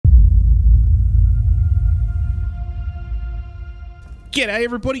G'day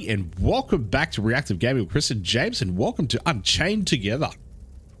everybody and welcome back to Reactive Gaming with Chris and James, and welcome to Unchained Together.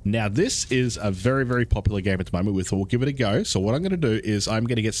 Now this is a very, very popular game at the moment. We thought we'll give it a go. So what I'm going to do is I'm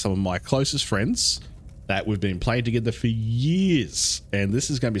going to get some of my closest friends that we've been playing together for years, and this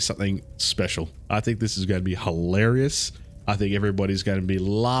is going to be something special. I think this is going to be hilarious. I think everybody's going to be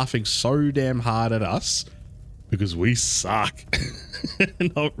laughing so damn hard at us because we suck.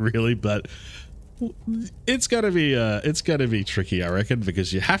 Not really, but it's gonna be tricky, I reckon,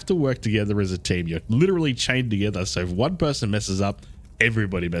 because you have to work together as a team. You're literally chained together, so if one person messes up,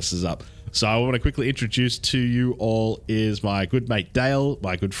 everybody messes up. So I want to quickly introduce to you all is my good mate Dale,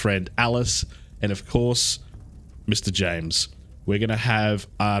 my good friend Alice, and of course Mr. James. We're gonna have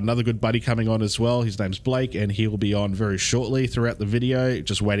another good buddy coming on as well. His name's Blake, and he will be on very shortly throughout the video,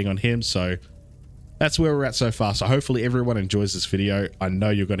 just waiting on him. So that's where we're at so far. So hopefully everyone enjoys this video. I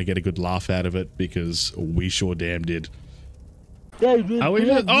know you're going to get a good laugh out of it because we sure damn did. Are we?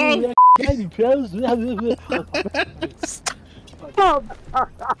 Oh!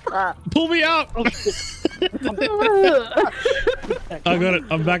 Pull me up! I got it.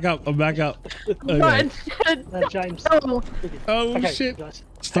 I'm back up. I'm back up. Okay. James. Oh okay, shit! Guys,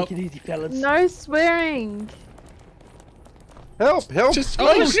 Stop. take it easy, fellas. No swearing. Help! Help! Just,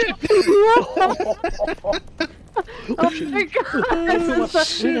 oh shit! Oh my god!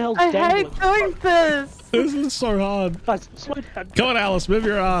 I hate doing this. This is so hard. Guys, slow down. Come on, Alice, move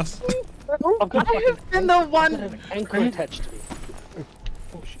your ass. I have been the one. I have an anchor attached to me.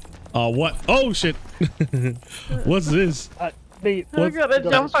 Oh shit. Oh what? Oh shit! What's this? Me. I gotta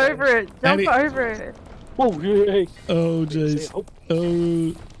jump over it. Jump over it. Oh yeah. Oh jeez. Oh.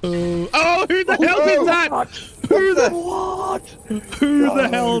 Oh, who the hell did that? Who the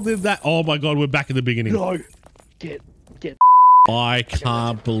hell did that? Oh my god, we're back in the beginning. No. Get. I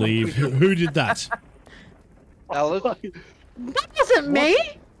can't believe who did that. Alice? That wasn't me.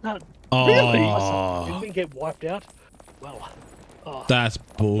 No. Oh, Did we get wiped out? Well. Oh. that's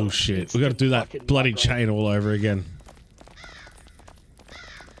bullshit. We got to do that bloody chain all over again.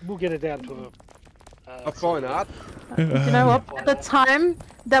 We'll get it down to A fine art. You know what? By the time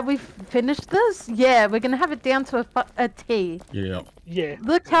that we finish this, yeah, we're gonna have it down to a T. Yeah. yeah.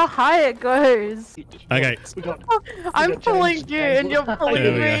 Look how high it goes. Okay. We got. I'm got pulling James. you and you're pulling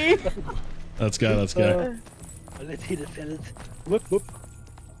There we me. Let's go. Let's go. Let's hit it, fellas. Whoop whoop.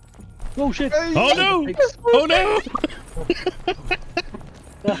 Oh shit! Oh no! Oh no!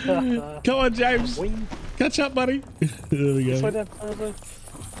 Come on, James. Wing. Catch up, buddy. There we Slow go. down.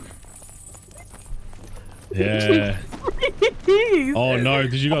 Yeah. Jeez. Oh no!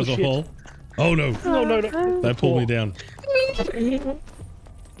 Did you guys all shit. fall? Oh no! No. They pulled me down. It's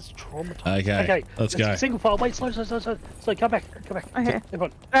traumatizing. Okay. Let's go. Single file. Wait, slow. Come back. Okay.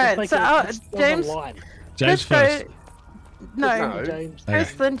 Everyone. Alright, let's so make it on the James. line. James Let's first. go. No. James.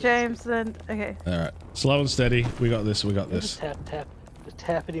 Chris, then James, then okay. All right. Slow and steady. We got this. We got this. Just tap. Just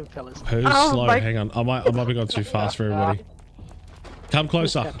tap it in, fellas. Who's Oh, slow? my- Hang on. I might be going too fast for everybody. Come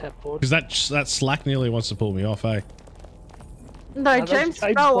closer. Tap forward. Because that slack nearly wants to pull me off, eh? No, No, James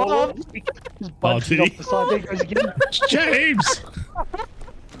that's fell off. Just Oh, bunched did off he? the side. There he goes again. James!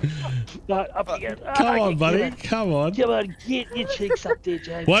 No, up again. Come on, buddy. Come on. Come on, get your cheeks up there,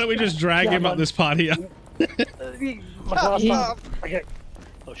 James. Why don't we just drag him up this part here? My last one. Okay.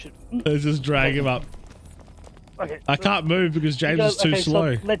 Oh shit. Let's just drag him up. Okay. I can't move because James is too okay,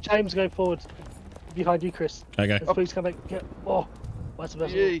 slow. Stop. Let James go forward. Behind you, Chris. Okay. Let's please come back. Yeah. Oh, vice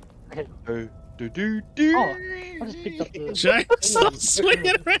versa. Yay. Okay. Do. Oh, I just picked up the. James, stop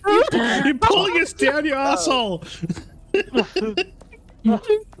swinging around. You're pulling us down, you asshole.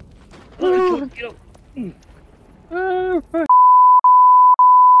 Oh, get up.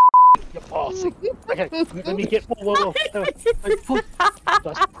 You're bossy. Okay, let me get. Whoa.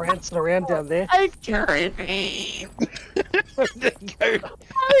 Just prancing around down there. I can't.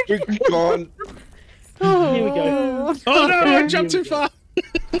 We're gone. Here we go. Oh no, Okay, I jumped too here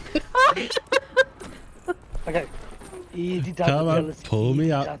we go. far. Okay. Easy done, Come on, fellas. pull me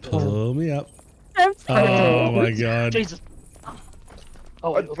Easy up, done. pull me up. I'm Oh my god. Jesus.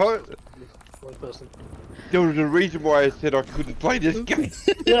 Oh, wait, wrong person. There was a reason why I said I couldn't play this game.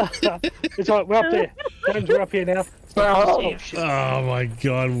 Yeah, it's alright, we're up there. James, we're up here now. Oh, shit. Oh my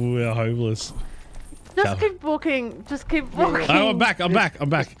god, we're hopeless. Just keep walking. Just keep walking. Oh, I'm back, I'm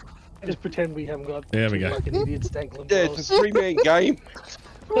back. Just pretend we haven't got. There we go. Like an idiot dangling. Yeah, it's a 3-man game.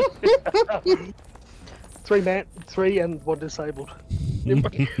 3 and 1 disabled. It's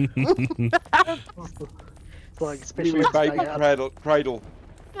like especially With baby cradle.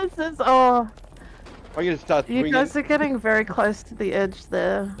 This is oh. I'm gonna start You swinging. guys are getting very close to the edge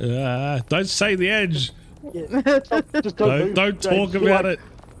there. Don't say the edge. Yeah. Just don't move. Don't talk James, about it.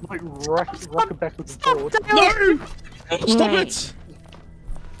 Like rock it backwards and forward. No! Stop it!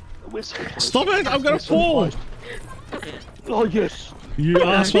 We're so close. Stop it! I'm gonna We're so fall! close. Oh yes. You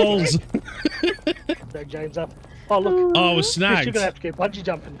assholes! Drag James up. Oh look. Oh, we're Chris, you're snagged. gonna have to go bungee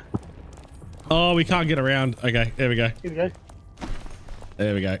jumping. Oh, we can't get around. Okay, there we go. Here we go.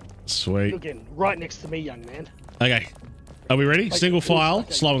 There we go. Sweet. You're getting right next to me, young man. Okay. Are we ready? Okay, Single file,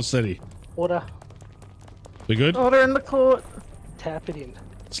 okay. slow and steady. Order. We good? Order in the court. Tap it in.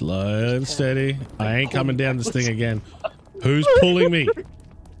 Slow and steady. I ain't coming down this thing again. Who's pulling me?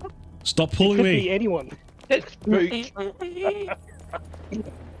 Stop pulling Could be me. anyone. Spook.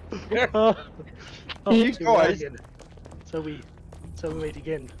 You guys. So we meet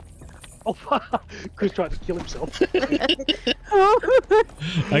again. Oh, Chris tried to kill himself.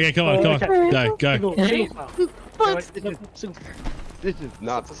 Okay, come on, come on. Okay. Go, go. Single file. No, wait, single- This is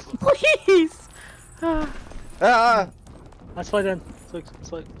nuts. Please. Ah! Slow down.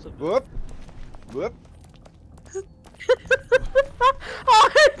 Slow. Whoop. Whoop.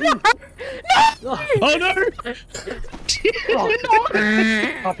 Oh no! Oh no!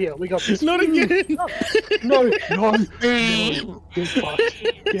 Up here, we got this. Not again! No. Get fucked.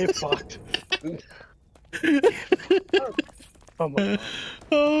 Get fucked. Oh my god.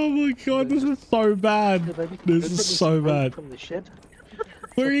 Oh my god, this is so bad. Yeah, baby. This Put is this so away bad. From the shed.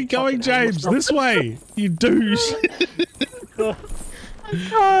 Where are you going, James? This way! You douche! God,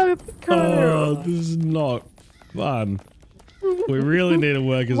 Oh, this is not fun. We really need to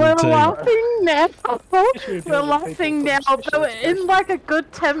work as We're a team. laughing now. Should we We're build a laughing people now, from but special in like a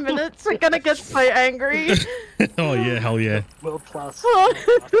good 10 minutes, we're gonna get so angry. Oh yeah, hell yeah. World class Oh.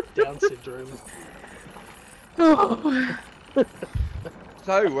 Down syndrome. Oh.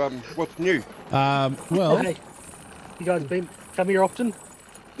 So, what's new? Well, Hey, you guys been come here often?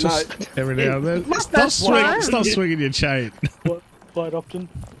 just every now and then. Stop That's why. swinging your chain. Quite often.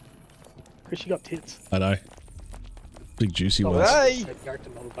 Chris, you got tits. I know. Big juicy Oh, ones. Hey! Same character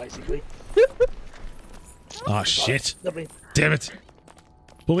model, basically. Oh shit. I mean, Damn it.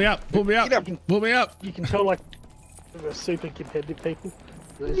 Pull me up, pull me up, Get up. pull me up. you can tell, like, we're super competitive people.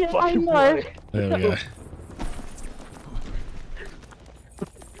 There's Yeah, I fucking know. way. There we go.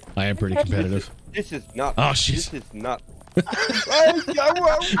 I am pretty competitive. This is nuts. Oh, shit. This is nuts. Whoa.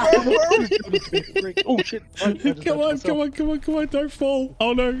 Oh shit! I just Come touched on, myself. come on, don't fall.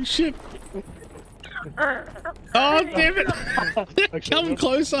 Oh no, shit. Oh damn it. Actually, Come no.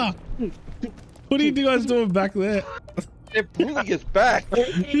 closer. What are you guys doing back there? They're pulling us back.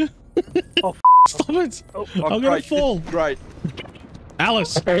 Oh, Stop it. oh, Oh, I'm gonna great, this fall. is Great.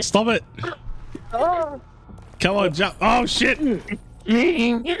 Alice, stop it. Oh. Come on, jump. Oh shit.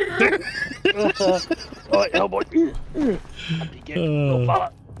 oh, elbow. Up you get. Oh,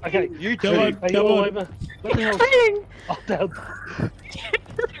 fella. Okay, You Come on, two. are you come all on. over? Let me help. Dang. Oh, down.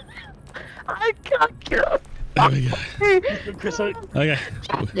 I can't get There we go. Chris, Okay.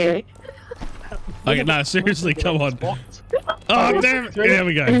 up. Okay, no, seriously, come on. Box. Oh damn it. There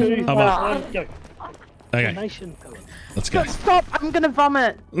we go. Two, I'm up. one, go. Okay, Nation. let's go. Stop, I'm gonna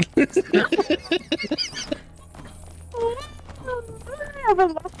vomit. I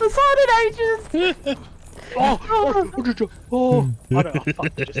haven't lost the sun in ages. Oh, I don't know.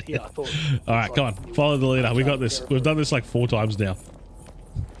 Fuck, just here. I thought. Alright, come on. Follow the leader. We got this. We've done this like 4 times now.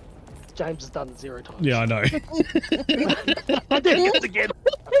 James has done it 0 times. Yeah, I know. There he goes again.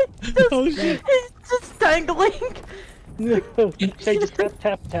 Oh shit. He's just dangling. Okay, just tap,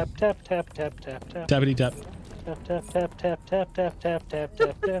 tap, tap, tap, tap, tap, tap, tap. Tappity tap. Tap, tap, tap, tap, tap, tap, tap, tap,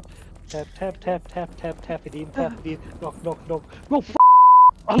 tap, tap. Tap, tap, tap, tap, tap, tap it in, tap it in. Knock, knock, knock. Well,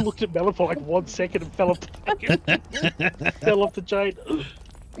 I looked at Melon for like 1 second and fell off the fell off the chain.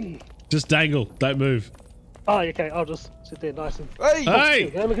 Just dangle. Don't move. Oh, okay, I'll just sit there nice and... Hey! Hey! Here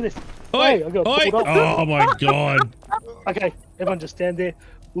we go, look at this. Oi! Hey, I got Oi! pulled up. Oh my god. Okay, everyone just stand there.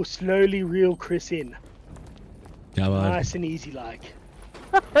 We'll slowly reel Chris in. Come on. Nice and easy like.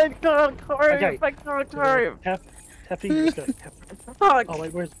 I can't carry Okay. I can't carry Tap, tapping, just go. Tap. Fuck. Oh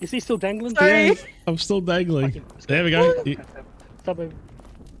wait, is he still dangling? Sorry. Yeah, I'm still dangling. Okay, let's There we go. Tap, tap, tap. Stop moving.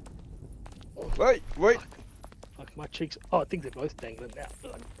 Wait. Fuck, my cheeks. Oh, I think they're both dangling now.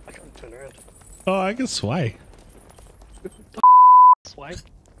 I can't turn around. Oh, I can sway. Sway.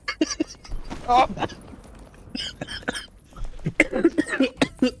 Oh,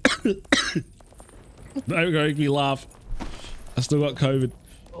 Don't make me laugh. I still got COVID.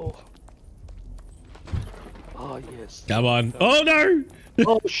 Oh. Oh yes. Come on. Oh no!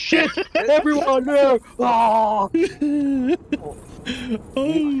 Oh shit! Everyone no! Oh.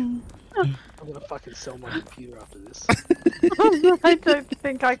 Oh. I'm gonna fucking sell my computer after this. I don't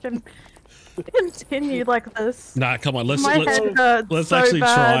think I can continue like this. Nah, come on. My head hurts Let's so actually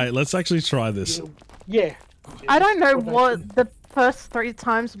bad. try. Let's actually try this. Yeah. I don't know what the first 3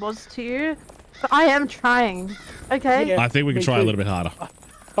 times was to you, but I am trying. Okay. Yeah. I think we can Me try a too. little bit harder.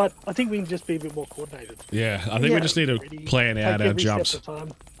 But I think we can just be a bit more coordinated. Yeah, I think we just need to plan out Take our every jumps. step at a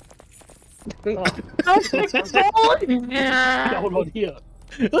time. Yeah. Hold on here.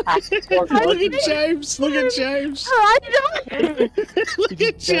 Look at James. Look at James. I don't. Look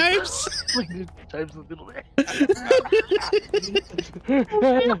at James. Look at James in the middle there.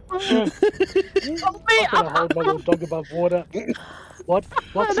 I'm gonna hold my little dog above water. What?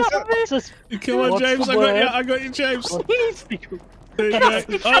 What's this? What's this? Come on, What's James. the I got you. word? I got you, James. Please. There you go.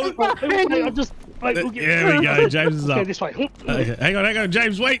 Oh, Wait, I'm just. Wait, we'll get there we go. James is Okay, up. this way. Okay, hang on,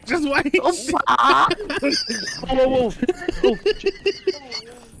 James. Wait, just wait. Whoa, whoa, whoa.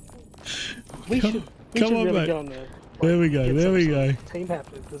 We should Come on, really mate. get on there. There we go. Get There some we sort go. of team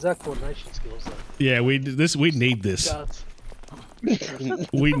happening because our coordination skills are Yeah, we need this. We need this. guards.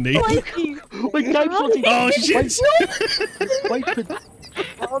 We need. Thank you. Wait, James, what's he? Oh shit! Wait for.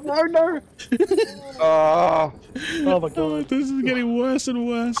 Oh no, no! Ah, Oh my god. This is getting worse and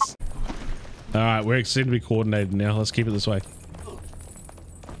worse. All right, we seem to be coordinated now. Let's keep it this way.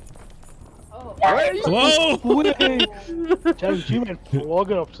 Whoa! Wait. James, you went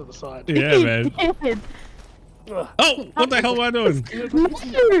flogging up to the side. Yeah, man. Ugh. Oh, what the hell am I doing?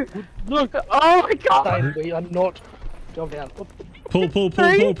 Look, Oh my god. Dave, we are not. Jump down. Oop, Pull. If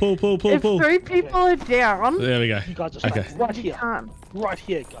 3 people are down, There we go. You guys are Okay. stuck right you here. can't. Right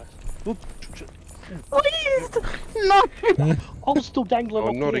here, guys. Oop. Please. No. I'll still dangle Oh,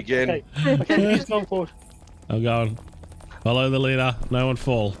 off not the again. edge. Okay, he's going forward. I'm going. Follow the leader. No one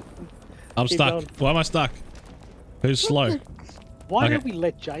fall. I'm Keep stuck. going. Why am I stuck? Who's slow? Why Okay. don't we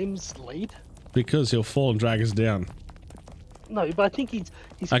let James lead? Because he'll fall and drag us down. No, but I think he's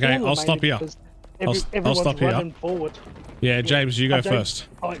Okay, falling I'll stop mainly here. because I'll everyone's stop here. running forward. Yeah, James, you go James. first.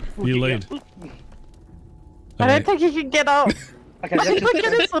 Oh, You yeah. lead. I don't think you can get up. Okay, that's just, Look at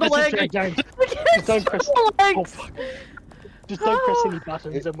his little that's just leg. James. Look at Just his don't press. little Oh, legs. fuck. Just don't press any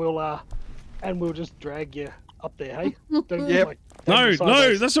buttons, and we'll just drag you up there. Hey. Don't, Yep. like, No, don't no,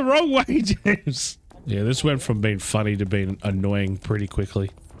 sideways. that's the wrong way, James. Yeah, this went from being funny to being annoying pretty quickly.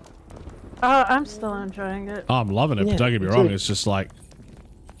 I'm still enjoying it. Oh, I'm loving it, Yeah, but don't get me me wrong, too. it's just like,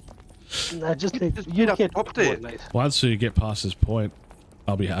 No, just Just you get up get top there. coordinate. once you get past this point,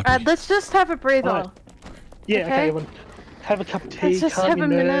 I'll be happy. Let's just have a breather. Right. Yeah, okay. Okay. Everyone, have a cup of tea. Let's just calm have your a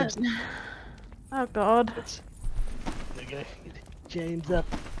minute. nerves. Oh god. There we go. Get James up.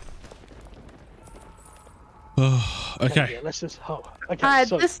 Okay. Yeah, let's just. Oh, okay. Alright,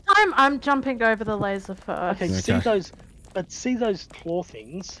 so, this time I'm jumping over the laser first. okay, see Okay. those, but see those claw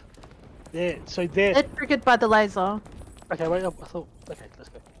things. There. So they're. They're triggered by the laser. Okay, wait up. I thought. Okay, let's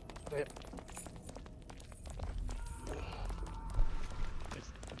go. Okay.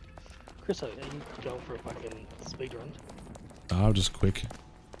 Chris, are you going for a fucking speed run? I'm just quick.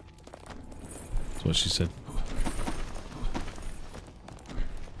 That's what she said.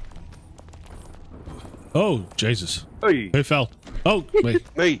 Oh, Jesus. hey, Who fell? Oh, me.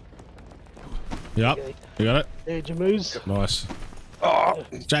 me. Yep. Okay. You got it? There, Jamoose. Nice. Oh,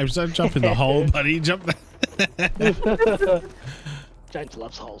 James, don't jump in the hole, buddy. Jump there. James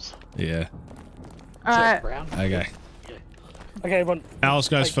loves holes. Yeah. Alright. Brown. Okay. Okay, everyone. Alice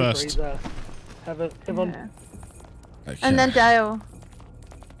goes take a first. breather. Have a everyone. Yeah. Okay. And then Dale.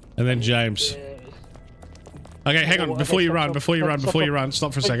 And then James. Yeah. Okay, hang on. Okay, Before you stop, run, stop, before you stop, run, stop, before you stop. run,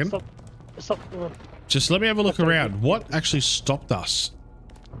 stop for a Wait, second. Stop. Stop. Everyone. Just let me have a look Okay. around. What actually stopped us?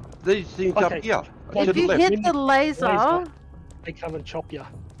 these things Okay. up here. If To If the you left. hit the laser, They come and chop you.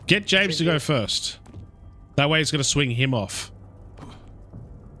 Get James to go first. That way it's going to swing him off.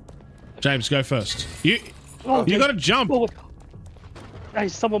 James, go first. You got to jump. Oh, hey,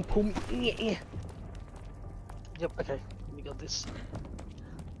 someone pull me. Yeah. Yep. Okay. We got this.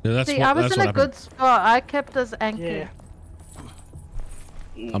 Yeah, that's see, what, I was that's in what a happened. good spot. I kept us anchored.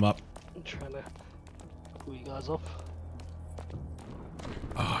 Yeah. I'm up. I'm trying to pull you guys off.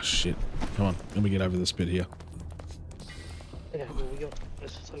 Oh, shit. Come on. Let me get over this bit here. Okay. Well, we got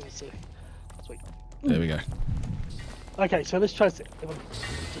this. So sweet. There we go. Okay. So let's try this. Everyone,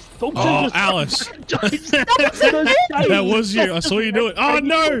 just don't Oh, just- Alice. James. That was you. I saw you do it. Oh,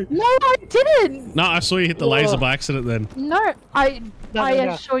 no. No, I didn't. No, I saw you hit the laser by accident then. No, I No, I no,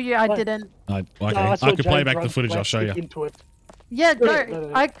 no. assure you I Wait. didn't. Okay. No, I saw can play James back the run footage. I'll show you. into it. Yeah, No, no, no,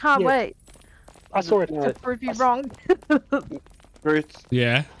 no. I can't Yeah. wait I saw it. to prove you wrong. Chris,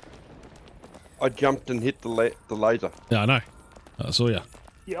 Yeah. I jumped and hit the laser. Yeah, I know. I saw you.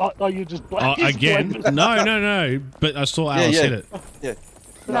 Yeah, oh, you just Oh, again? No. But I saw Alice yeah. hit it. Yeah.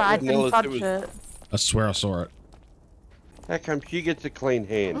 No, I what Nella's didn't touch doing. it. I swear I saw it. How come she gets a clean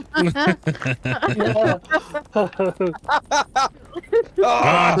hand?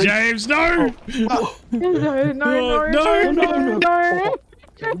 Ah, James, no! No, no, no, no, no, no.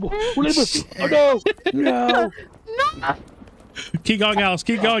 Oh no! No! No. Keep going, Alice.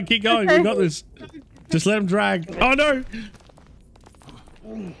 Keep going. Keep going. We got this. Just let him drag. Oh no!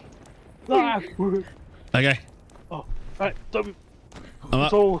 Ah. Okay. Oh, right. Don't, I'm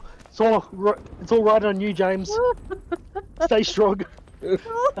up. it's all right on you, James. Stay strong.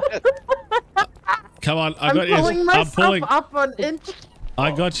 Come on, I I'm got you. pulling I'm myself pulling. up on inch.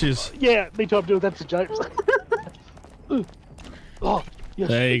 I got you. Yeah, me too. I'm doing that to James. Oh, yes.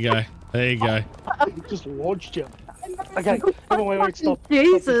 There you go. There you go. It just launched you. Okay, come on, wait, stop.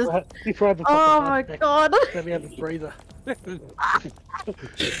 Jesus. Stop before I have a Oh fucking my heart attack. god. Let me have a breather. Oh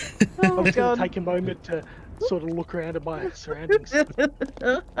I'm just god. gonna take a moment to sort of look around at my surroundings. I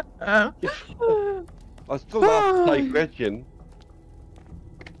still ask the same question.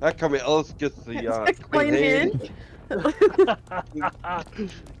 How come Alice gets the clean hand?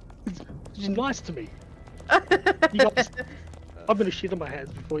 She's nice to me. You guys, I'm gonna shit on my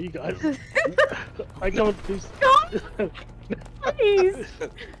hands before you guys. I don't do. Please.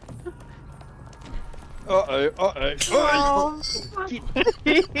 Uh-oh. I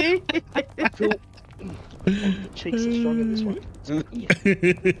feel cheeks are strong in this one.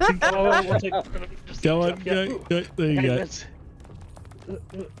 Go on. Go. There you go.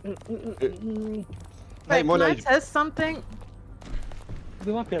 Hey, Wait, my can I name's... test something?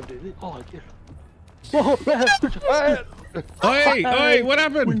 We might be able to do this. Oh, yeah. Oi, oi, what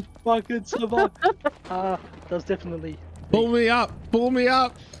happened? We fucking survived. That's definitely. Pull me up. Pull me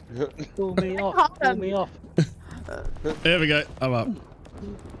up. Pull me off. Pull me off. There we go. I'm up.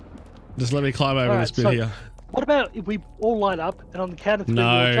 Just let me climb over Alright, this bit so here. What about if we all line up and on the count of three we'll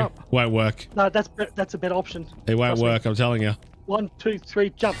No, jump? won't work. No, that's a better option. It won't Trust me. work, I'm telling you. 1, 2, 3,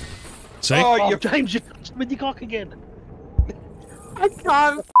 jump. See? Oh, Oh, you... James, you're with your cock again. I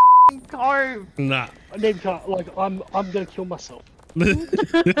can't f***ing go. Nah. I need to, like, I'm gonna kill myself. Not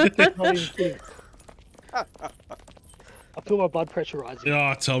even kidding. I feel my blood pressure rising.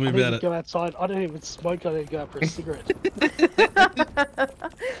 Oh, tell me I need about to it. go outside. I don't even smoke. I need to go out for a cigarette.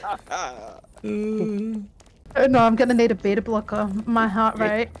 Oh no, I'm gonna need a beta blocker. My heart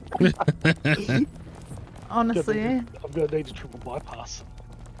rate. Honestly. I'm gonna need a triple bypass.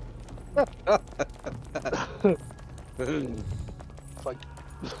 It's like,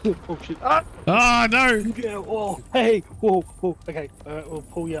 oh shit! Ah! Oh, no! Yeah, whoa! Hey! Whoa! Whoa! Okay, we'll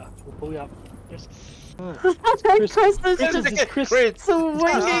pull you up. We'll pull you up. Yes. Chris is Chris.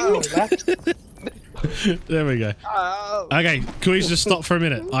 swinging. There we go. Okay, can we just stop for a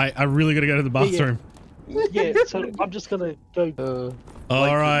minute? I really gotta go to the bathroom. Yeah, so I'm just gonna go.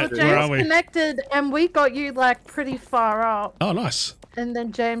 Alright, Well, where are James we? connected and we got you like pretty far up. Oh, nice. And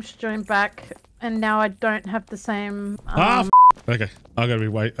then James joined back and now I don't have the same Okay, I gotta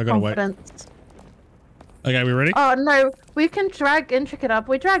wait. confidence. Okay, we ready? Oh no, we can drag Intricate up.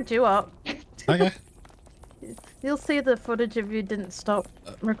 We dragged you up. Okay. You'll see the footage if you didn't stop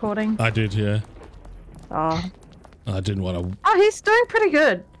recording. I did, yeah. Oh. I didn't want to. Oh, he's doing pretty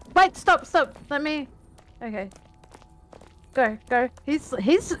good. Wait, stop. Let me. Okay. Go. He's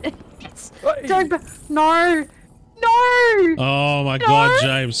doing. No. Oh my god,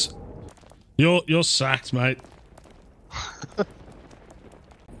 James. You're sacked, mate.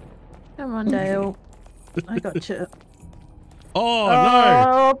 Come on, Dale. I got you. Oh,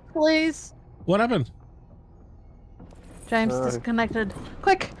 no. Oh, please. What happened? James disconnected.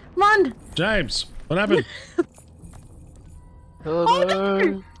 Quick, run. James, what happened? Oh,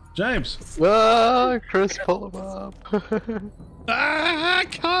 no. James. Ah, Chris, pull him up. I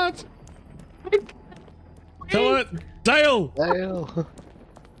can't. Come on, Dale. Dale.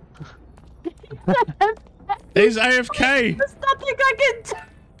 He's AFK. There's nothing I can do.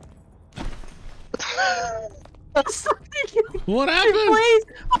 There's nothing. What happened? Please.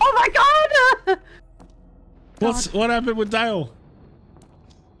 Oh my god. What happened with Dale?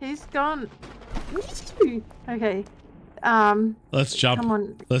 He's gone. Okay. Let's jump. Come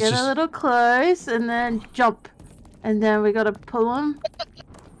on. Let's Get just... a little close and then jump. And then we gotta pull him.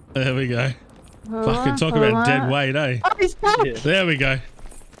 There we go. Pull Fucking him, talk pull about dead him. weight, eh? Oh, he's back. Yeah. There we go.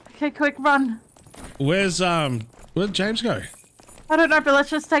 Okay, quick, run. Where'd James go? I don't know, but let's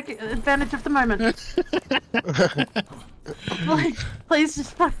just take advantage of the moment. please,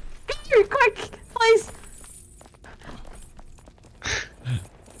 just go quick, please.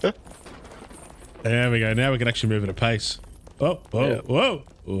 There we go. Now we can actually move at a pace. Oh, whoa, Yeah. whoa,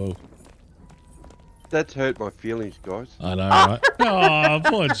 whoa. That's hurt my feelings, guys. I know, right? Oh,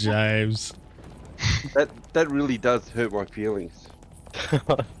 poor James. That really does hurt my feelings.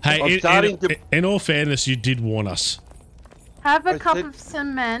 Hey, I'm starting to. in all fairness, you did warn us. Have a I cup said- of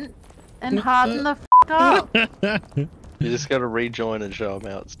cement and harden the up. You just gotta rejoin and show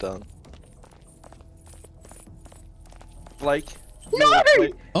them how it's done. Blake. No!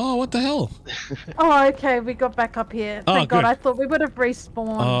 Oh, what the hell? Oh, okay, we got back up here. Oh, Thank God, good. I thought we would have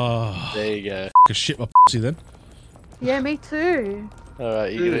respawned. Oh, There you go. I shit my pussy then. Yeah, me too.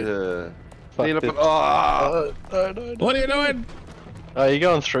 Alright, you gotta. Clean up Fuck it. this. Oh, No. What are you doing? Oh, you're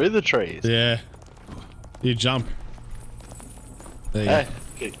going through the trees. Yeah. You jump. There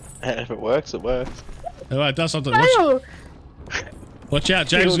you Hey, if it works, it works. go. Alright, do something. Fail! Watch out,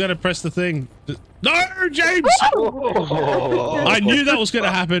 James is gonna press the thing. No, James! Oh. I knew that was gonna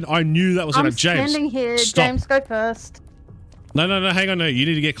happen. I knew that was gonna. I'm James, standing here. stop. James, go first. No, hang on, no. You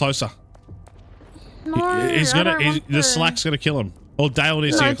need to get closer. No, He's I gonna. don't want The to. slack's gonna kill him. Or Dale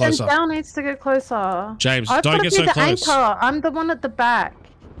needs to No, get then closer. Dale needs to get closer. James, I've don't gotta get be so the close. Anchor. I'm the one at the back.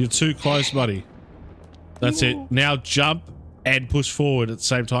 You're too close, buddy. That's it. Now jump and push forward at the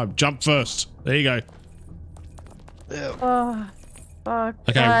same time. Jump first. There you go. Yeah. Oh, fuck.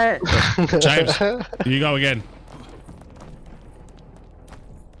 Okay. Alright. James, you go again.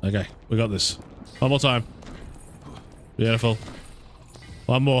 Okay, we got this. One more time. Beautiful.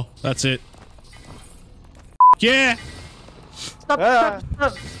 One more. That's it. Yeah. Stop,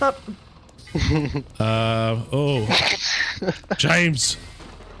 stop. Oh. James.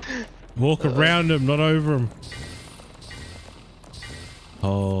 Walk around him, not over him.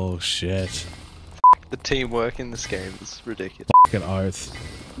 Oh, shit. The teamwork in this game is ridiculous. Fucking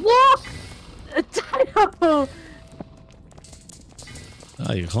oath. Walk! Dale!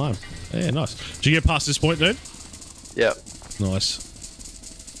 Oh, you climb. Yeah, nice. Did you get past this point, dude? Yep. Nice.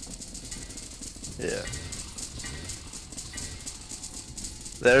 Yeah.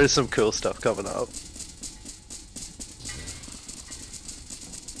 There is some cool stuff coming up.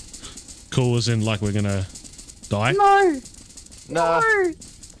 Cool as in, like, we're gonna die? No! Nah, No!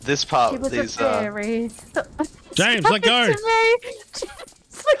 this He part, was a these fairy. James, let go!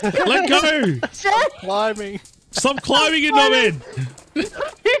 Let go! James! climbing. Stop climbing into him!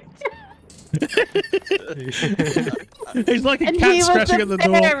 He's like a And cat he was scratching a at the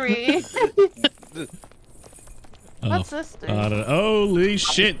door. fairy. Oh, What's this do? I don't know. Holy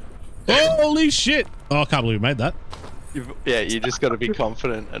shit! Holy shit! Oh, I can't believe we made that. Yeah, you just got to be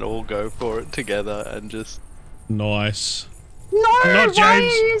confident and all go for it together and just. Nice. No! Not Why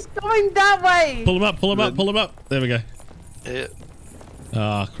James. he's going that way? Pull him up, pull him up, pull him up. There we go. Yeah.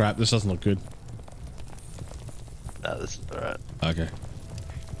 Oh, crap. This doesn't look good. Nah, this is alright. Okay.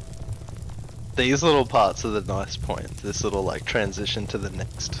 These little parts are the nice points. This little like transition to the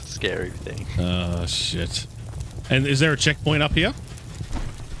next scary thing. Oh, shit. And is there a checkpoint up here?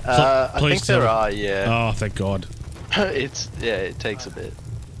 I please think there tell me. are, yeah. Oh, thank God. It takes a bit.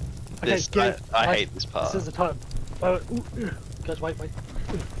 Okay, This, Gabe, I hate this part. This is the time. Guys, wait.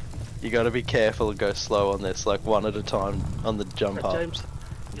 You gotta be careful and go slow on this, like one at a time on the jump up. James,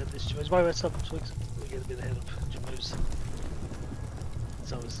 get this. James, wait, stop. Twigs. We get a bit ahead of Jamoose.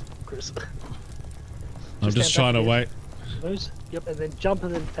 So is Chris. I'm just stand trying to back wait. Jamoose. Yep, and then jump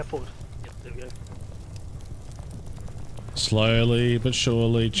and then tap forward. Yep, there we go. Slowly but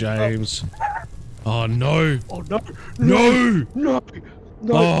surely, James. Oh, no. Oh no! No! No!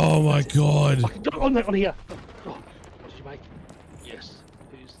 Oh, my God. On here. Oh, what did you make? Yes.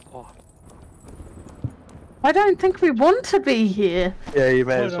 Who's? Oh. I don't think we want to be here. Yeah, you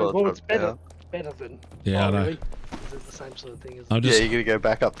may as No, well. it's drop better. down. Better than. Yeah, oh, I know. Really? Is it the same sort of thing as? I'm Yeah, just. you're gonna go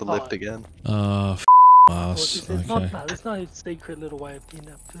back up the lift Oh. again. Ass. There's Okay. there's no secret little way of getting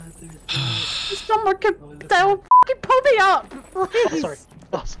up further. Someone could. They'll fucking pull me up, Oh, please. sorry.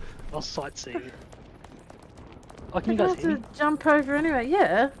 I was sightseeing. Oh, can I you guys have hear to me? jump over anyway.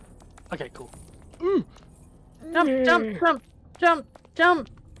 Yeah. Okay, cool. Jump! Jump!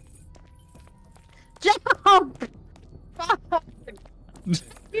 Fuck.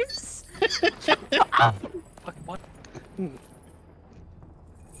 Yes. Fuck, what?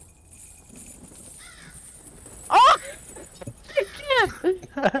 Oh! I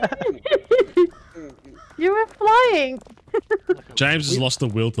can't. You were flying. Okay, James has lost the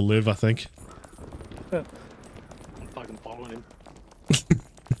will to live, I think. I'm fucking following him.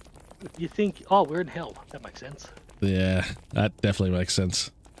 You think? Oh, we're in hell. That makes sense. Yeah, that definitely makes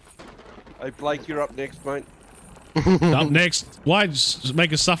sense. Hey, Blake, you're up next, mate. Up next. Why just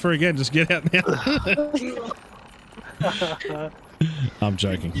make us suffer again? Just get out now. I'm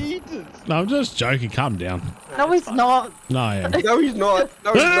joking. No, I'm just joking. Calm down. No, he's not. No, I am. No, he's not.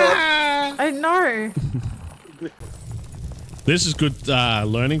 No, he's not. I know. This is good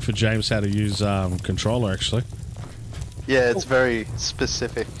learning for James how to use controller, actually. Yeah, it's very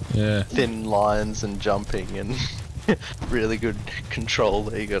specific. Yeah. Thin lines and jumping and really good control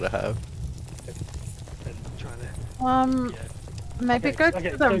that you gotta have. Maybe Okay, go okay,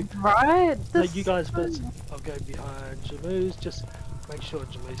 to the right. No, This you guys first. I'll go behind Jamoose. Just make sure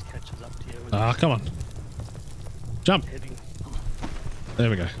Jamoose catches up to you. when Ah, he's come on. Jump. heading.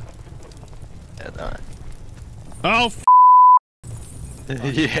 There we go. Yeah, no. Oh, f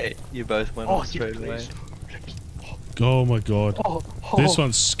Yeah, you both went Oh, on straight away. please. oh my god. Oh, This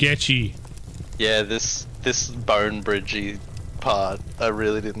one's sketchy. Yeah, this bone bridgey part, I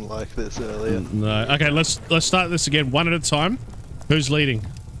really didn't like this earlier. No. Okay, let's start this again one at a time. Who's leading?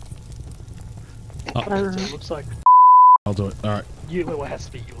 Oh, So it looks like I'll do it. All right. you. Well, it has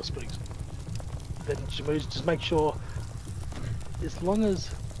to be yours, please. Then Jamoose, just make sure. As long as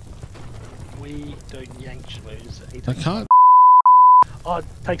we don't yank Jamoose, he I takes- can't. Oh,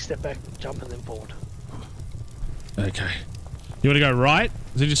 take a step back, jump, and then forward. Okay. You want to go right?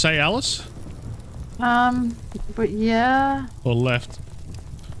 Did you say Alice? But yeah, Or left?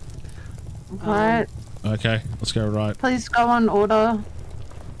 right. Okay, let's go right. Please go on order.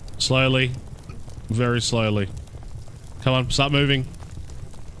 Slowly. Very slowly. Come on, start moving.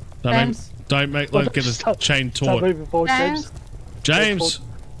 James. Don't make, let's get the Start- chain Start taut. moving forward, James. James!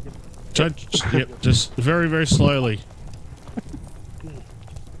 Yep, just very, very slowly.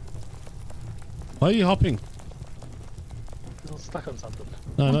 Why are you hopping? I was stuck on something.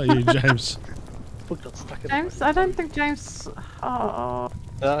 No, not you, James. Foot got stuck in James, I don't think James. Oh.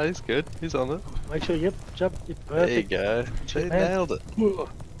 No, he's good. He's on it. Make sure, yep, jump. Yep, There you perfect. go. They Man. nailed it.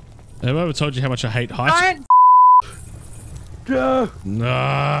 Have I ever told you how much I hate heights? Don't.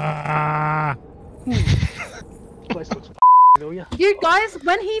 Nah. Place looks familiar. You guys,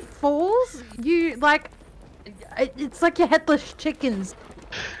 when he falls, you like. It's like you're headless chickens.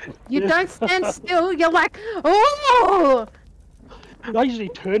 You Yeah. don't stand still. You're like, oh. I usually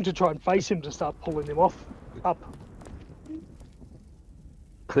turn to try and face him to start pulling him off. Up.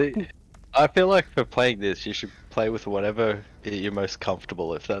 See, I feel like for playing this, you should play with whatever you're most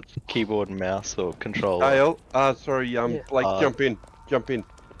comfortable. If that's keyboard and mouse or controller. Dale, sorry, Yeah. Blake, jump in.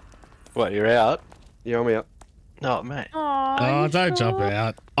 What? You're out? Yeah, I'm out. No, mate. Oh, don't jump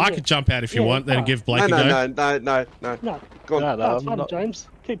out. I could jump out if you Yeah, want, then no. give Blake No, a go. no. No, Go on. No, no, it's I'm fine, not- James.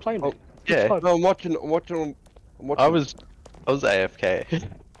 Keep playing. Oh, mate. yeah. It's fine. No, I'm watching. I was AFK.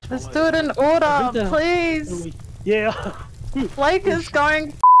 Let's do it in order, Who the- please. Yeah. Blake is going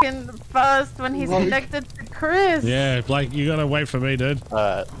f***ing first when he's Right. connected to Chris. Yeah, Blake, you gotta wait for me, dude.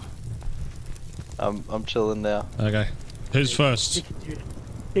 Alright. I'm chilling now. Okay. Who's first?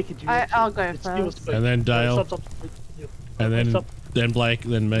 Pick it, you. I'll go It's yours first. to And then Dale. Stop, stop. Yeah. And then Stop. Blake,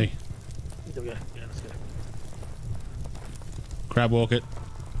 then me. There we go. Yeah, let's go. Crab walk it.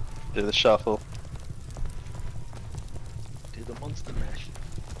 Do the shuffle. Do the monster mash.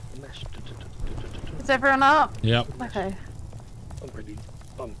 Mash. Is everyone up? Yep. Okay. I'm ready.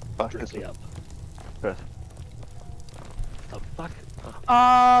 I'm Fuck, directly up. Right. The fuck?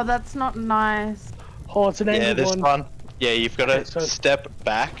 Oh, that's not nice. Oh, it's an Yeah, angry this one. one. Yeah, you've got to Okay, so- step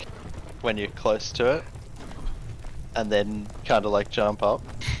back when you're close to it, and then kind of like jump up.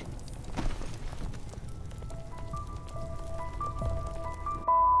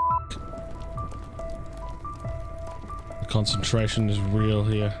 The concentration is real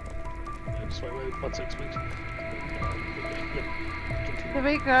here. Yeah, just wait, 1 6 weeks. Here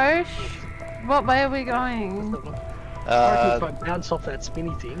we go. What way are we going? I can bounce off that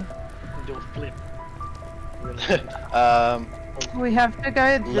spinny thing and do a flip. And then We have to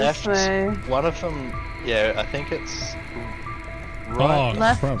go this left. way. One of them. Yeah, I think it's right. Oh,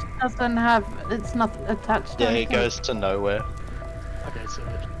 Left crap. doesn't have. It's not attached. to Yeah, it anything. goes to nowhere. okay, so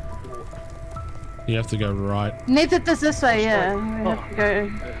left. You have to go right. Neither does this way. Yeah, straight. we have to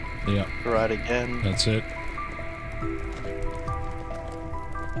go. Yep, Right again. that's it.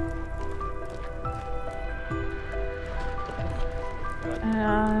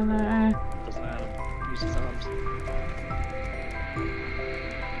 No. Doesn't know how to use his arms.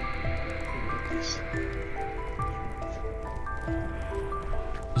 This.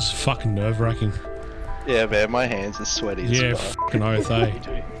 This is fucking nerve-wracking. Yeah, man, my hands are sweaty as Yeah, fuck. fucking oath, Me eh?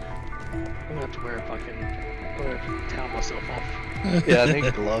 too. I'm gonna have to wear a fucking. I'm gonna have to towel myself off. Yeah, I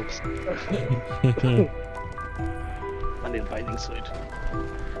need gloves. I need a bathing suit.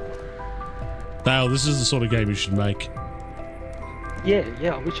 Dale, this is the sort of game you should make. Yeah,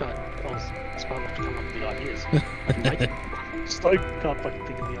 I wish I was smart enough to come up with the ideas. I can make it. So can't fucking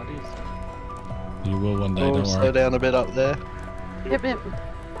think of the ideas. You will one day, Oh, don't slow worry. down a bit up there. Yep, yep.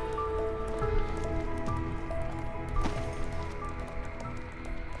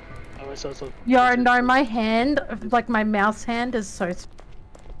 Oh, so Yo, no, my hand, like my mouse hand, is so.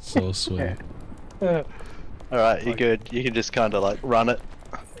 So sweet. Alright, you're good. You can just kind of like run it.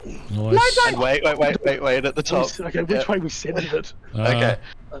 Nice. And wait at the top. Okay, which way we sending it? Okay,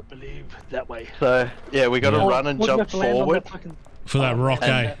 I believe that way. so yeah, we gotta Yeah. run and What do we jump have to land on forward. that fucking- For that rock,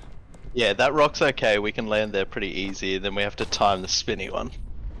 and- eh? Yeah, that rock's okay. We can land there pretty easy. Then we have to time the spinny one.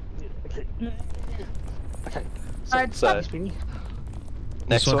 Yeah, okay. Okay. Alright, So- stop. Spinny.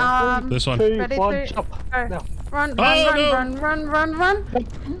 Next one. one. This one. 2, Ready, 1, three, jump. go. Now. Run, Oh, run, no. run, run, run, run,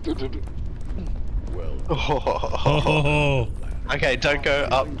 run. Oh, Okay, don't go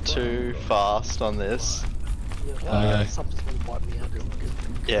up too fast on this. Okay. Something's gonna bite me out.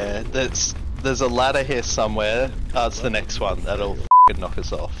 Yeah, there's a ladder here somewhere. It's the next one. That'll f***ing knock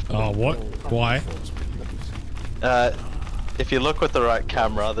us off. oh, what? Why? If you look with the right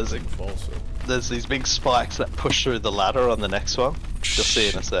camera, there's these big spikes that push through the ladder on the next one. You'll see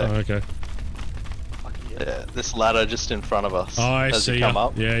in a Oh, sec. okay. Yeah, this ladder just in front of us. Oh, I as you see. come Yeah.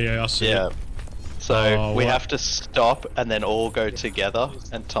 up. Yeah, I see. Yeah. So Oh, we what? have to stop and then all go together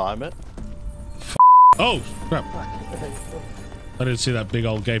and time it. Oh, crap. I didn't see that big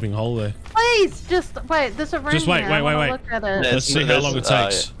old gaping hole there. Please, just wait. There's a room Just wait, here. wait, I wanna wait, Look at it. Let's see how long it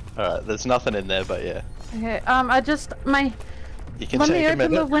takes. Yeah. Alright, there's nothing in there, but yeah. Okay. You can Let let me take a open the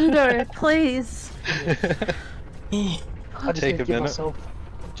minute. window, please. I just Take need to a give minute. myself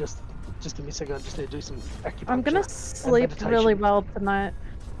just give me a second. I just need to do some acupuncture. I'm gonna and sleep meditation. really well tonight.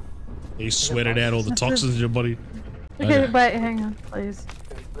 He sweated out all the toxins in your body. Okay, Okay. wait, hang on, please.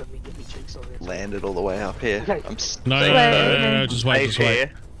 Okay, let me get my cheeks on there. Landed all the way up here. Okay. I'm No, safe, no, just wait, safe just wait.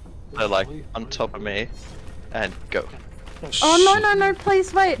 here. So like on top of me, and go. Oh no, no, no!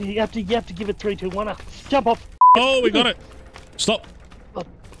 Please wait. You have to give it 3, 2, 1. Jump off. Oh, we got it. Stop.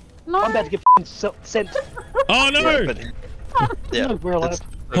 No. I'm about to get sent. Oh, no. Yeah, but, yeah, No, we're alive. it's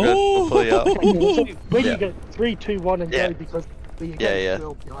all good. We'll pull you up. So, where do Yeah. you go? 3, 2, 1, and Yeah. go because where you Yeah, go, yeah.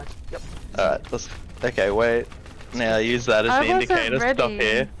 girl behind. Yep. Alright, okay, wait. Now use that as I the wasn't indicator. Stop ready.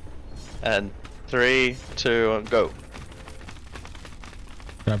 here. And 3, 2, and go.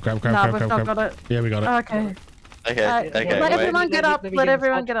 Grab. No, we've not got it. Yeah, we got it. Okay. Okay, okay, Let wait. everyone get up. Let me Let get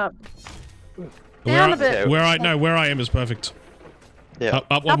everyone inside. get up. Where Down I- a bit. Okay. Where I am is perfect. Yeah.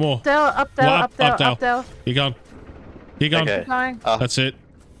 Up one more. Up, down, up, down, Well, up, down, up, down. up, down. You gone. You gone. Okay. Going. That's it.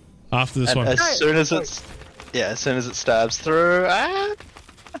 After this And one. as soon as it's as soon as it stabs through,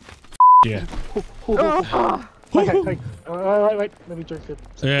 Yeah. Oh. Okay, wait. Let me drink it.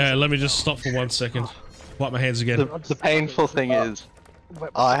 Yeah, let me just stop for 1 second. Wipe my hands again. the painful thing is, Wait,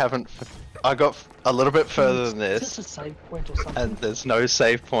 I got a little bit further than Is this, this a save point or something? and there's no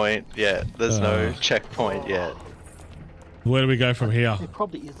save point yet. There's no Oh. checkpoint yet. Where do we go from here? It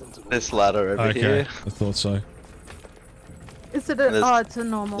probably isn't. at all. This ladder over Okay, here. I thought so. Is it There's- oh, it's a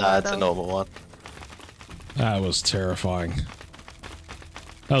normal Nah, it's a ladder. normal one. That was terrifying.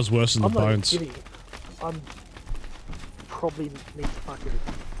 That was worse than the I'm not even bones. kidding. I'm probably need to fucking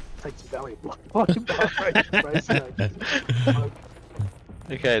take some Valium.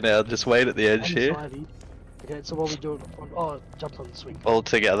 Okay, now just wait at the edge here. Okay, so what we doing? Jump on the swing. All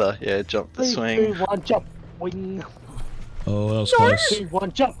together. Yeah, jump the 3, swing. 2, 1, jump. Wing. Oh, that was 3, close. 2,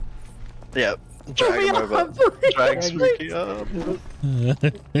 1, jump. Yep. Drag him over. Drag Spooky up.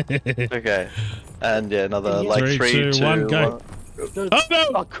 Okay. And yeah, another like 3, 3, 2, 1, go. No, Oh no!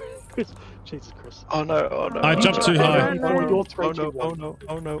 Oh, Chris. Jesus, Chris. Oh no, oh no. I jumped too high. You're 3, Oh 2, no, 1. oh no,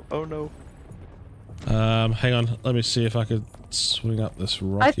 oh no, oh no. Hang on. Let me see if I could swing up this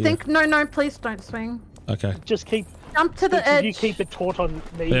rock I here. think no, please don't swing. Okay. Just keep. Jump to the edge. You keep it taut on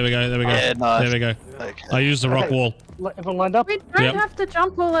me. There we go. There we go. Yeah, nice. There we go. Okay. I used the rock Okay. wall. Everyone lined up. We don't Yep. have to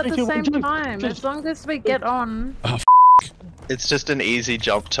jump all at the 3, 2, 1, same jump. time, Just- as long as we get on. It's just an easy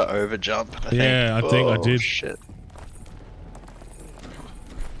jump to over jump. Yeah, I think I Oh, did. Shit.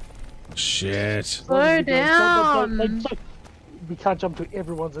 Shit. Slow down. We can't jump to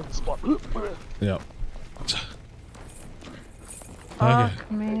everyone's in the spot. Yep. Okay.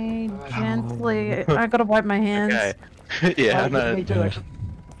 Fuck me gently. I gotta wipe my hands. Okay. Yeah, no. Me too, actually.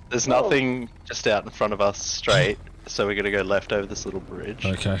 There's nothing just out in front of us straight, so we're gonna go left over this little bridge.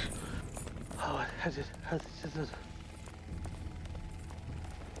 Okay. Oh, has it?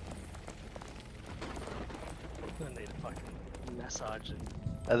 I'm gonna need a fucking massage and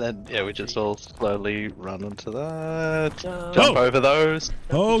And then yeah, we just all slowly run into that. jump. Jump Oh. over those.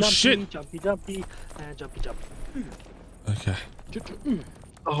 Oh, Jumpy, shit. Jumpy, jumpy, and jumpy, jump. Okay.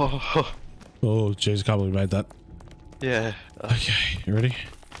 Oh, Oh, jeez, I can't believe we made that. Yeah. Okay, you ready?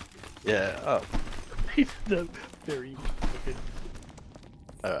 Yeah. Oh. The very fucking.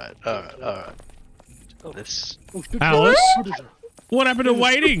 Alright. Oh. This. Oh, shit. Alice? What is it? What happened to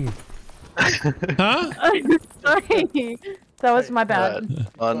waiting? Huh? Sorry. That was my bad.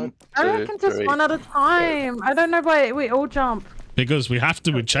 Alright. One, I two, reckon just three. one at a time. I don't know why we all jump. Because we have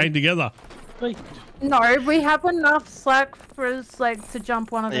to. We're chained together. Wait. No, we have enough slack for us like to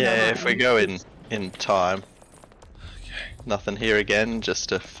jump one at a time. Yeah, if we go in time. Nothing here again,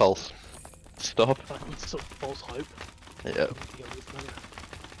 just a false stop. Fucking sort of false hope. Yeah.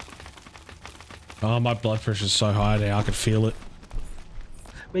 Oh, my blood pressure's so high now. I can feel it.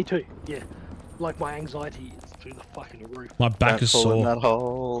 Me too. Yeah. Like my anxiety is through the fucking roof. My back Don't is fall in sore. that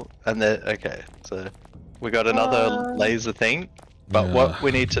hole. And then, okay, so we got another laser thing. But Yeah. what we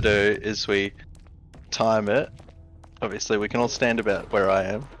need to do is we time it. Obviously, we can all stand about where I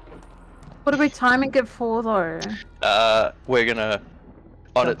am. What are we timing it for though? We're gonna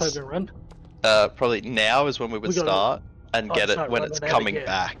on Jump its over and run. probably now is when we would We gotta- start and get it start when running it's out coming again.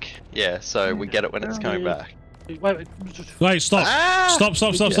 back. Yeah, so we get it when it's coming Yeah. back. Wait. Wait, stop. Ah!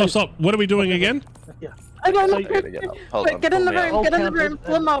 Stop. What are we doing again? Yeah. I don't So know. you- Hold Wait, on, get in the pull me room, out. get in the count room, it,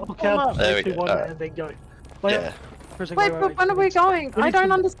 pull 'em and up, I'll pull 'em count up. There we 3, go, 2, 1, alright. and then go. Wait, Yeah. Wait, but when are we going? I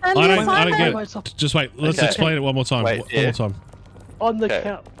don't understand I the don't assignment. get it. Just wait. Let's Okay. explain it one more time. Wait, One yeah. more time. On the Okay.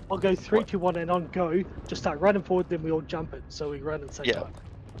 count, I'll go 3, 2, 1, and on go. Just start running forward, then we all jump it. So we run at the same Yeah. time.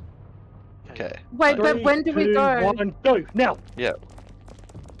 Okay. Wait, but 3, when do we 2, go? 1, go now. Yeah.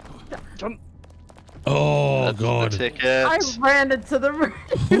 Jump. Oh That's god. the ticket. I ran into the room.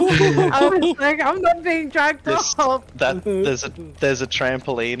 I was like, I'm not being dragged This- off. There's a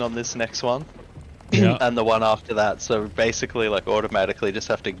trampoline on this next one. Yeah. And the one after that, so we basically like automatically just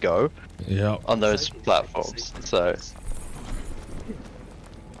have to go Yeah. on those platforms. So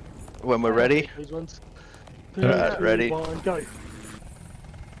when we're ready, These ones. Alright, 3, ready. 2, 1, go.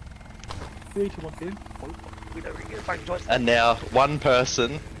 3, 2, 1, go. We don't really get a fucking choice. and now one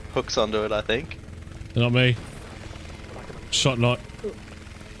person hooks onto it, I think. Not me. Shot not.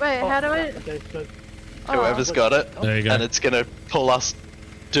 Wait, how do I? Okay, go. Whoever's got it, There you go. and it's gonna pull us.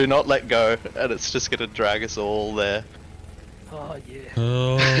 Do not let go, and it's just gonna drag us all there. Oh yeah.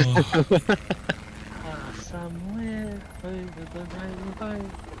 Oh. Somewhere over the rainbow.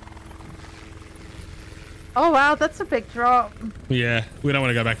 Oh wow, that's a big drop. Yeah. We don't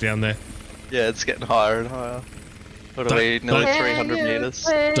want to go back down there. Yeah, it's getting higher and higher. What are we? Nearly Don't- 300 Can you meters.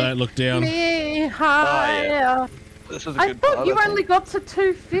 take Don't look down. Me higher. This is a I good thought part, you I think. only got to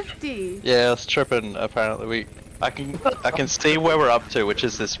 250. Yeah, I was tripping. Apparently, I can see where we're up to, which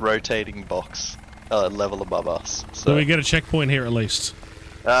is this rotating box level above us. So So, we get a checkpoint here at least.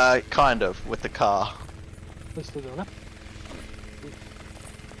 kind of with the car. Let's do that.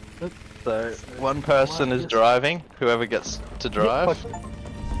 So one person is driving. Whoever gets to drive.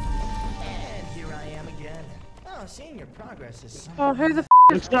 And here I am again. Oh, seeing your progress is so Oh, who the f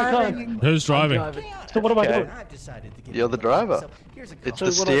is It's not time. driving? Who's driving? So what am I Okay. doing? I've decided to give You're you the a driver. So here's a It's So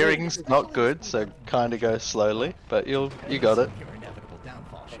the what I do- steering's not good, so kind of go slowly, but you got it. your inevitable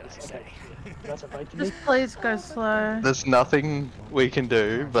downfall, shall I say? That's a bait to me. Just please go slow. There's nothing we can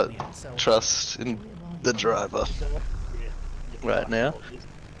do but trust in the driver right now.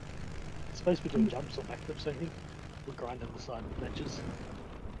 It's supposed to be doing jumps or backflips, I think. We're grinding the side of the benches.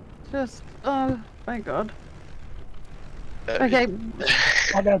 Just, oh my god. Okay,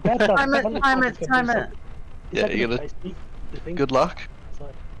 I know that does. time it, time it, time it. Yeah, you're gonna. Good luck.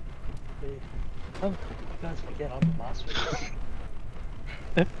 You guys forget I'm the master.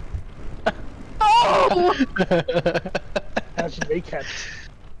 Oh! How's your kneecaps?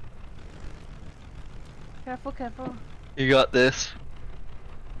 Careful, careful. You got this.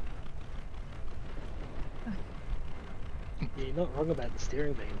 Yeah, you're not wrong about the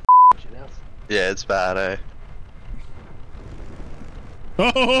steering being shit else. Yeah, it's bad, eh?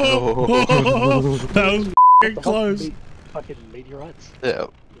 Oh, that was f***ing close. Fucking meteorites. Yeah,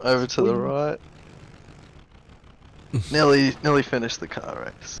 over to the right. Nearly finished the car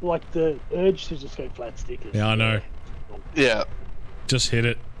race. Like the urge to just go flat stickers. Yeah, I know. Yeah. Just hit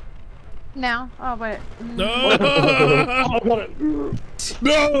it. Now? Oh, wait. No! Oh, I got it.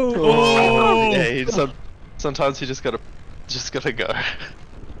 No! Oh! Yeah, sometimes you just gotta go.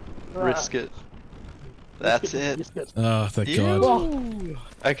 Risk it. That's it. Oh, thank God. Ew.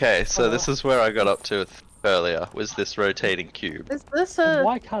 Okay, so this is where I got up to earlier, was this rotating cube. Is this a...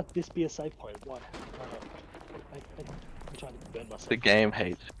 Why can't this be a safe point? Why? I'm trying to burn myself. The game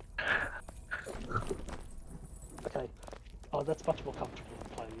hates. Okay. Oh, that's much more comfortable than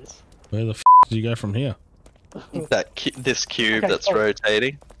playing this. Where the f did you go from here? This cube Okay, that's sorry.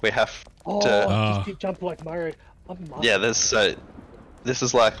 rotating, we have Oh, to... Ah. just keep jumping like Mario. Yeah, this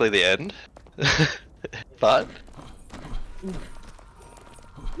is likely the end. But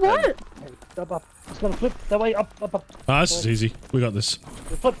What? Up. It's gonna flip that way. Up. Ah, this is easy. We got this.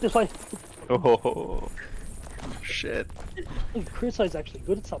 Flip this way. oh shit. Hey, Chris is actually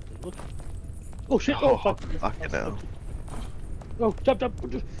good at something. Look. Oh shit! Oh, fuck! fucking hell. Oh, jump!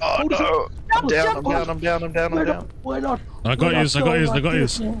 Oh no! I'm down. Why not? I got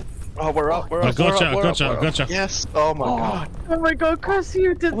yous. Oh, we're up. I gotcha. Yes. Oh my god. Oh my god, Chris,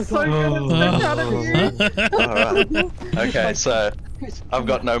 you did so good. I'm so proud of you. Alright. Okay, so Chris, I've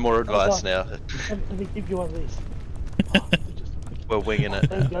got no more advice now. Let me give you one of these. We're winging it.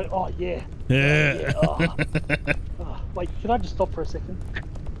 There you go. Oh yeah. Yeah. Wait, can I just stop for a second?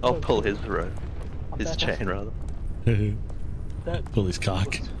 I'll pull his rope. His That- chain rather. Pull his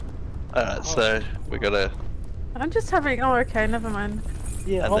cock. Alright, so we gotta I'm just having. Oh, okay, never mind.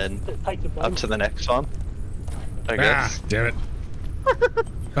 Yeah, And I'll then take the boat. up to the next one. I Ah, guess. damn it.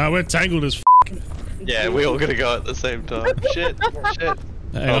 We're tangled as f. Yeah, we all gotta go at the same time. Shit.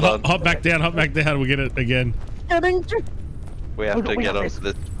 Hang Hold on, on. hop back down. We'll get it again. Getting. We have to get onto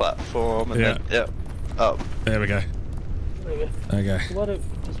this platform and then yep. Up. There we go. There you go. Okay. Why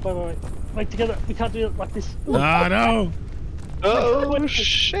don't just wait. Wait together. We can't do it like this. Ah, no. Oh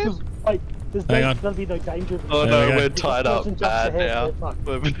shit. Wait, there's Hang on. there'll be no danger of Oh There no, we go. we're tied up Person jumps bad ahead, now.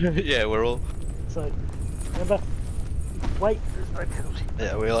 we're fucked. Yeah, we're all. So remember, wait. There's no penalty.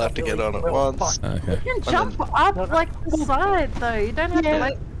 Yeah, we all have to get on at We're once. fucked. Okay. You can jump up No, no. like the side though. You don't have to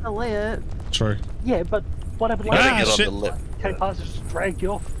wait till it. True. Yeah, but what happened We gotta Ah, get shit. on the lip. came past just dragged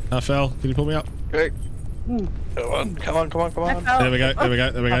you off. I fell. Can you pull me up? Quick. Come on. I felt- There we go. We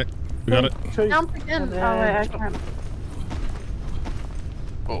got it. Two, Jump again. and Oh wait, I then- can't.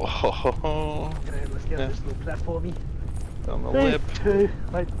 Oh, Okay, let's get on this little platformy. on the Three, lip. two,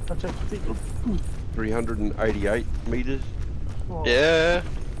 wait, I'll check. 388 meters. Oh, Yeah.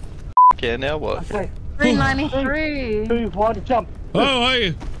 Yeah, now what? Okay, 393. 2, 1, jump. Oh,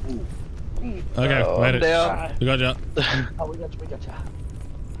 hey. Okay, Oh, made I'm it. down. We got you. Oh, we got you.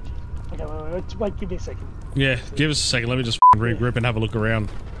 Okay, wait, give me a second. Yeah, give us a second. Let me just regroup and have a look around.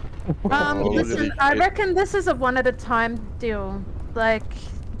 Listen, I reckon this is a one at a time deal. Like,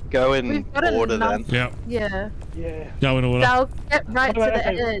 Go in we've got order enough. then. Yeah, Yeah. go in order. They'll get right to the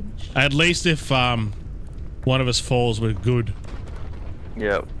Okay. edge. At least if one of us falls, we're good.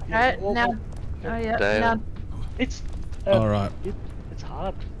 Yep. Right now. Oh yeah. Damn. Now. It's. All right. It's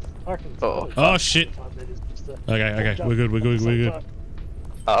hard. I reckon it's Uh-oh. hard. Oh shit. Sometimes it is just a Okay, jump. we're good. Sometimes-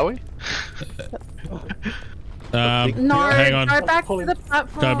 Are we? No. hang on. Go back to the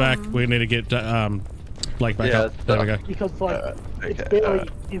platform. Go back. We need to get Blake back Yeah, up. There we go. Because like it's okay, barely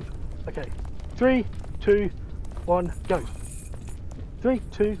if okay. 3, 2, 1, go. 3,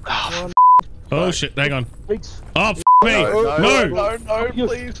 2, 1. Oh shit! Hang on. Weeks. Oh f me! No, No!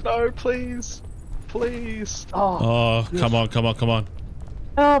 please, no, please. Please. Oh, Oh, come on.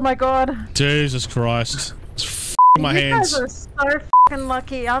 Oh my god. Jesus Christ! It's f my You hands. guys are so fucking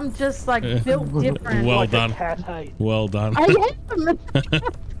lucky. I'm just like built different. Well like done. A cat, hey. Well done. I am.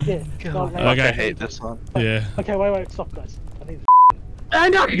 Yeah. no, hey. Okay. I hate this one. Yeah. Okay, wait, stop, guys. I need. I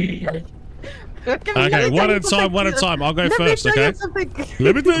know. Okay, one at a time. I'll go first, okay?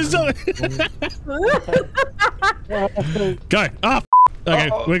 Let me do something. Go. Ah. Okay,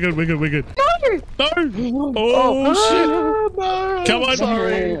 we're good. No. Oh shit! Come on.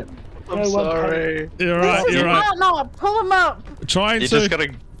 Sorry. I'm No one sorry. You're right. No, pull him up. Trying You to. just gotta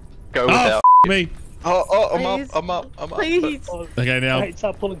go Oh, without. me. Please. I'm up. Please. Okay, now. Hey,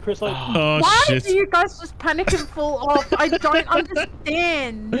 start pulling Chris over. Oh Why shit. do you guys just panic and fall off? I don't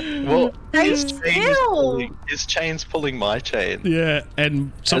understand. Well, Stay his chain is still. pulling. His chain's pulling my chain. Yeah,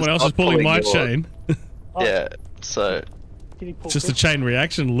 and someone It's else is not pulling my pulling yours. chain. Oh, Yeah. So Can you pull Just a Chris? chain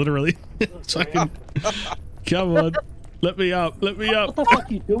reaction, literally. Sorry. Fucking- Come on. Let me up. What the fuck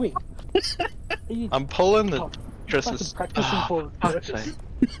are you doing? Are you I'm pulling the fucking Chris's. practicing for fuck's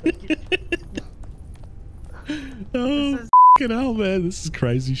sake. Oh, is- fucking hell, man. This is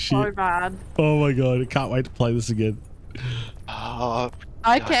crazy So shit. bad. Oh my god. I can't wait to play this again. Oh,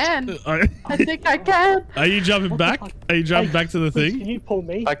 I can. Are I think I can. you jumping What the back? fuck? Are you jumping Hey, back to the Chris, thing? Can you pull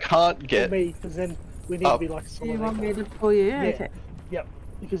me? I can't Pull get. me, because then we need up. to be like Do someone you want like me that. to pull you? Yeah. Okay. Yep.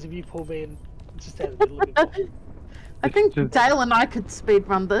 Because if you pull me and just out of the middle of it. I think Dale and I could speed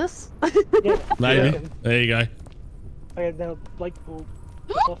run this. Yeah. Maybe. Yeah. There you go. Okay, now Blake will.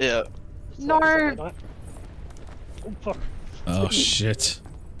 Yeah. No. Oh fuck. Oh shit.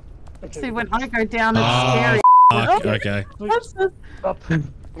 Okay. See, when I go down, it's Oh, scary. fuck. Okay. This is Up. Okay,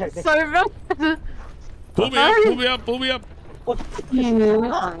 next. so bad. Pull me up. Pull me up. Pull me up. What? Yeah.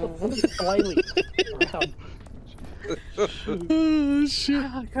 Blamey. Oh, shit.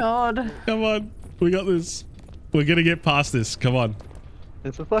 Oh god. Come on. We got this. We're gonna get past this. Come on.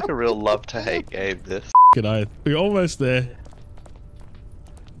 This is like a real love to hate game, this. Good oath. We're almost there.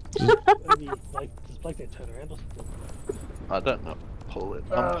 Maybe, like, does Blake get turn around or something? I don't know. Pull it.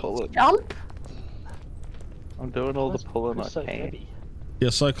 I'm pulling. Jump. I'm doing all the pulling I It's so can. heavy.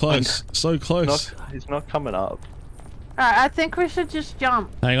 You're so close. So close. He's not coming up. Alright, I think we should just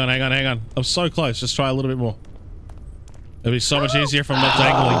jump. Hang on, hang on, hang on. I'm so close. Just try a little bit more. It'll be so much easier if I'm not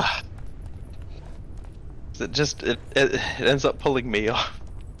dangling. It just it ends up pulling me off.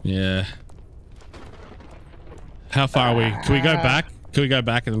 Yeah. How far are we? Can we go back? Can we go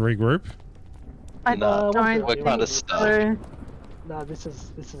back and regroup? I No, don't we're kinda think stuck. so. No, this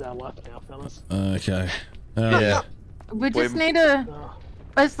is our life now, fellas. Okay. Yeah. We just We're- need to, Oh,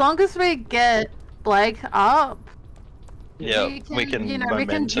 as long as we get Blake up. Yeah, we can, you know, we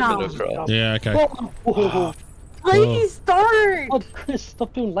can momentum it jump. across. Yeah, okay. whoa, whoa, whoa. Please don't. Oh, Chris,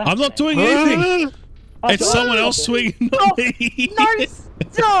 stop doing laps. I'm not man. doing anything. I It's don't- someone else swinging, not me. No,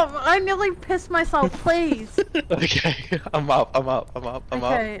 stop. I nearly pissed myself, please. Okay, I'm up.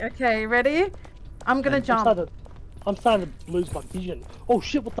 Okay, okay, ready? I'm gonna jump. I'm starting to lose my vision. Oh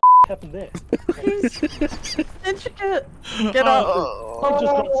shit, what the happened there? Please. Intricate. Get up. I just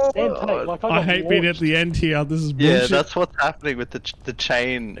got sand tape, like I I got hate being at launched. the end here. This is Yeah, bullshit. that's what's happening with the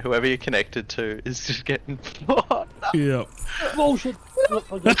chain. Whoever you're connected to is just getting. Oh, no. Yeah. Oh shit. Look,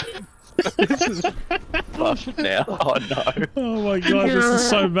 I got- This is fucked now. Oh no. Oh my god, this is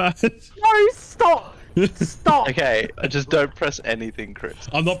so bad. No, stop. Stop. Okay, just don't press anything, Chris.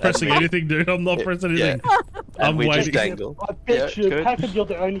 I'm not pressing anything, dude. I'm not pressing Yeah. anything. And I'm we waiting. just dangle. I bet Yeah, you, good. how come you're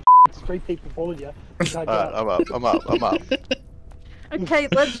the only street people following you? You can't get Alright, up. I'm up. Okay,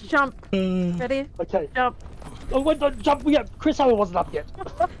 let's jump. Ready? Okay. Jump. Oh wait, don't jump yet. Chris Owen wasn't up yet.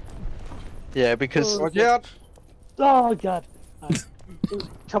 Yeah, because Watch out! Oh god.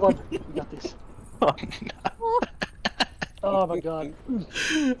 Come on, we got this. oh, no. Oh my god.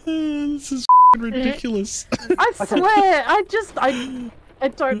 This is ridiculous. I swear, I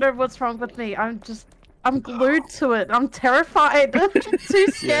don't know what's wrong with me. I'm glued to it. I'm terrified. I'm too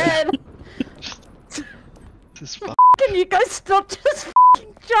scared. This is fuck. Can you guys stop just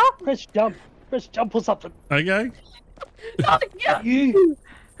f***ing jump? Press jump or something. Okay. Not again. You.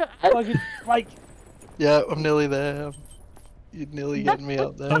 Like, Yeah, I'm nearly there. You're nearly getting me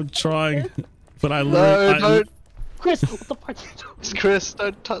up there. I'm trying, but I No, literally. don't. Chris, what the fuck are you doing? Chris,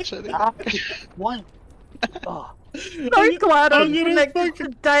 don't touch anything. Why? Oh. So glad I'm I'm gonna connected fucking-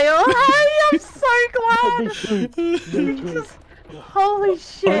 to Dale. Hey, I'm so Me glad. too. Me too. Holy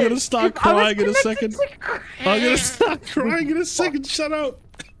shit. I'm gonna start If I was crying in a connected second. to Chris- I'm gonna start crying in a second. Shut up.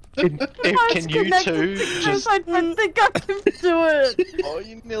 Can I was you connected two to Chris, just? I don't think I can do it. Oh,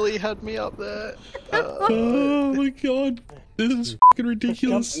 you nearly had me up there. Oh my god. This is fucking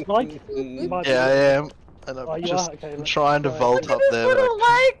ridiculous. Jump, like, Yeah, I am. And I'm Oh, you just are? Okay, let's trying to try. vault Look up at his there. little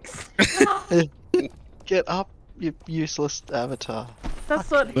But legs. get up, you useless avatar.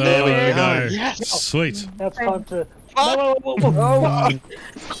 That's what he There we did. go. Yes. Sweet. Now it's time to. No,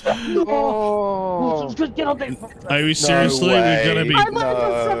 Oh. Get on there. Are we seriously? We're gonna be I landed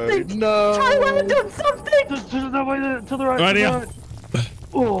on something. No. I landed on something. To the right. right to the here. right.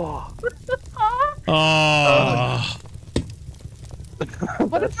 Oh. Oh.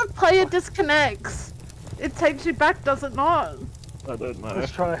 What if the player disconnects? It takes you back, does it not? I don't know.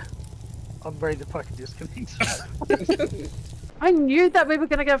 Let's try. I'm ready to fucking disconnect. I knew that we were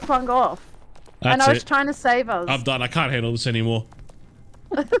gonna get flung off, and That's I was it. trying to save us. I'm done. I can't handle this anymore.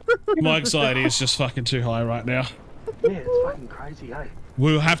 My anxiety is just fucking too high right now. Yeah, it's fucking crazy, hey.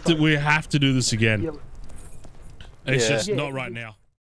 We have to do this again. Yeah. It's Yeah. just Yeah. not right now.